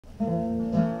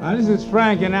Now, this is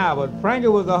Frank and Albert. Frankie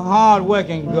was a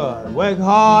hard-working guy, worked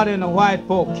hard in the white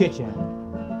folk kitchen.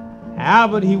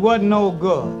 Albert, he wasn't no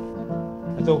good.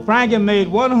 And so Frankie made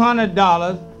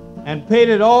 $100 and paid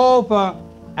it all for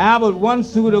Albert one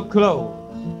suit of clothes.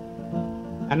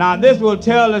 And now this will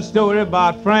tell the story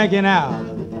about Frank and Albert.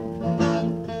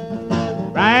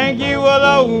 Frankie was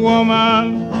a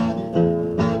woman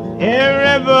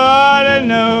everybody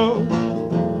knows.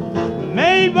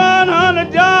 Made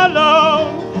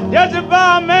 $100 just to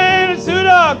buy a man a suit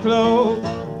of clothes.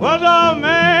 Was a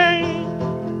man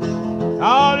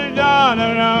all the down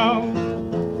around.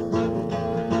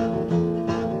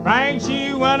 Frank,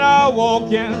 she went out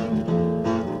walking,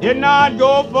 did not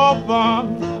go for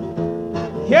fun.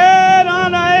 Carried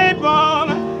on the apron,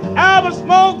 Albert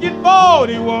smoking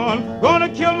 41, gonna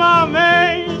kill my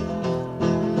man,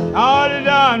 all the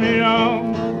down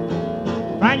around.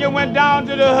 Frankie went down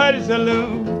to the Huddy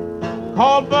Saloon,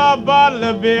 called for a bottle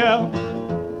of beer.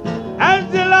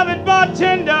 Asked the loving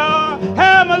bartender,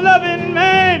 have my loving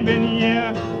man been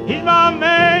here? He's my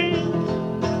man,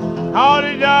 all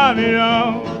the down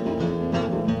around.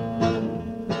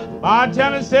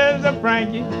 Bartender says to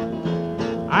Frankie,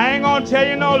 I ain't gonna tell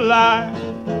you no lie.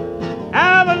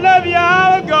 I'ma love you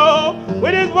hour ago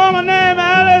with this woman named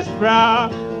Alice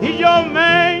Brown. He's your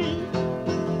man,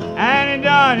 and he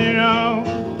done, you know.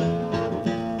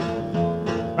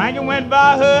 Frankie went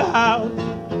by her house,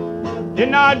 did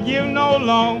not give no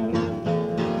loan.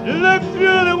 Looked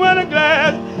through the window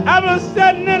glass, I was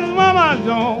sitting in his woman's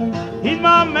home. He's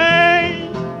my man,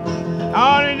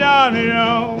 all he done, you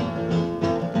know.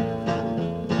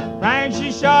 Frank,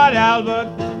 she shot Albert,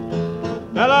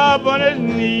 fell up on his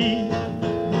knees,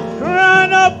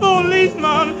 crying out,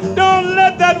 policeman, don't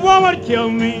let that woman kill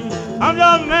me. I'm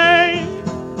your man,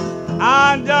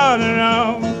 I'm done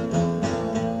around.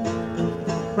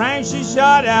 Frank, she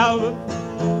shot Albert,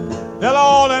 fell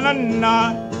all in a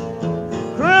knot,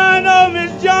 crying out,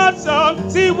 Miss Johnson,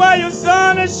 see where your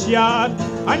son is shot.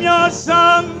 I'm your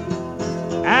son,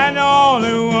 and the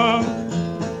only one.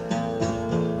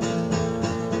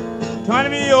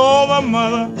 Turn me over,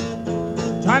 mother,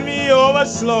 turn me over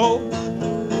slow.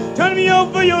 Turn me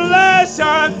over for your last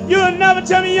time, you'll never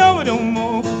turn me over no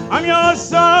more. I'm your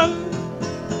son,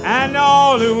 and the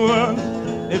only one.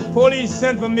 The police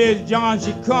sent for Miss John,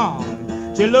 she come.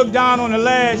 She looked down on the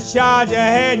last charge I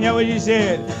had, and that's what she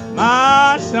said.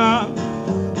 My son,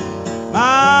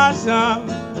 my son,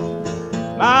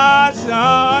 my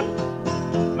son,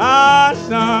 my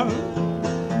son,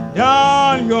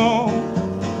 done gone.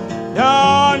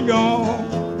 Done gone,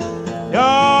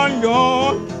 done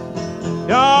gone,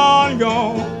 done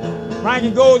gone.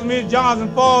 Frankie goes to Miss Johnson,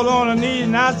 falls on her knees,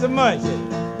 not so much.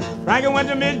 Frankie went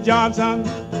to Miss Johnson,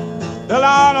 fell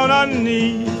down on her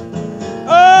knees.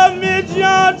 Oh, Miss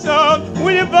Johnson,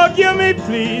 will you forgive me,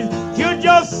 please? Killed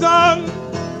your son,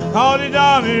 called it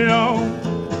down, you know.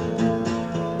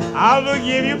 I'll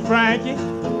forgive you, Frankie,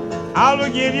 I'll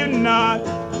forgive you not.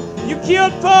 You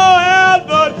killed poor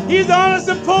Albert, he's on the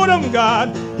support of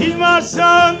God. He's my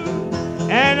son,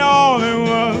 and the only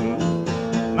one.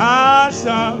 My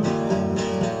son,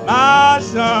 my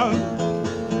son,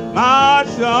 my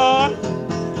son,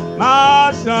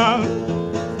 my son.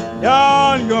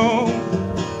 Done gone,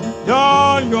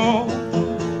 done gone,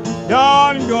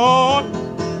 done gone,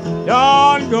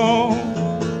 done gone.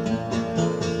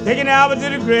 Taking Albert to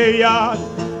the graveyard,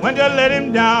 went to let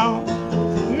him down.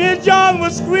 Miss John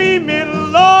was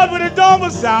screaming, Lord, with a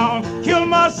double sound, kill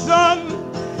my son,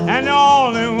 and the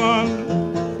only one.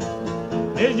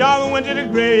 Miss John went to the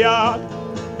graveyard,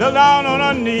 fell down on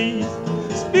her knees.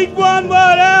 Speak one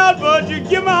word, Albert, you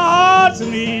give my heart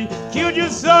some ease. Killed your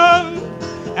son,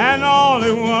 and the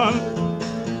only one.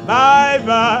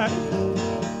 Bye-bye,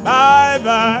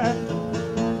 bye-bye,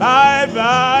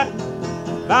 bye-bye,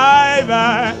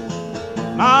 bye-bye,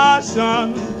 my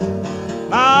son,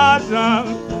 my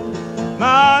son.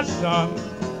 My son,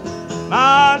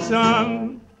 my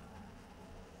son.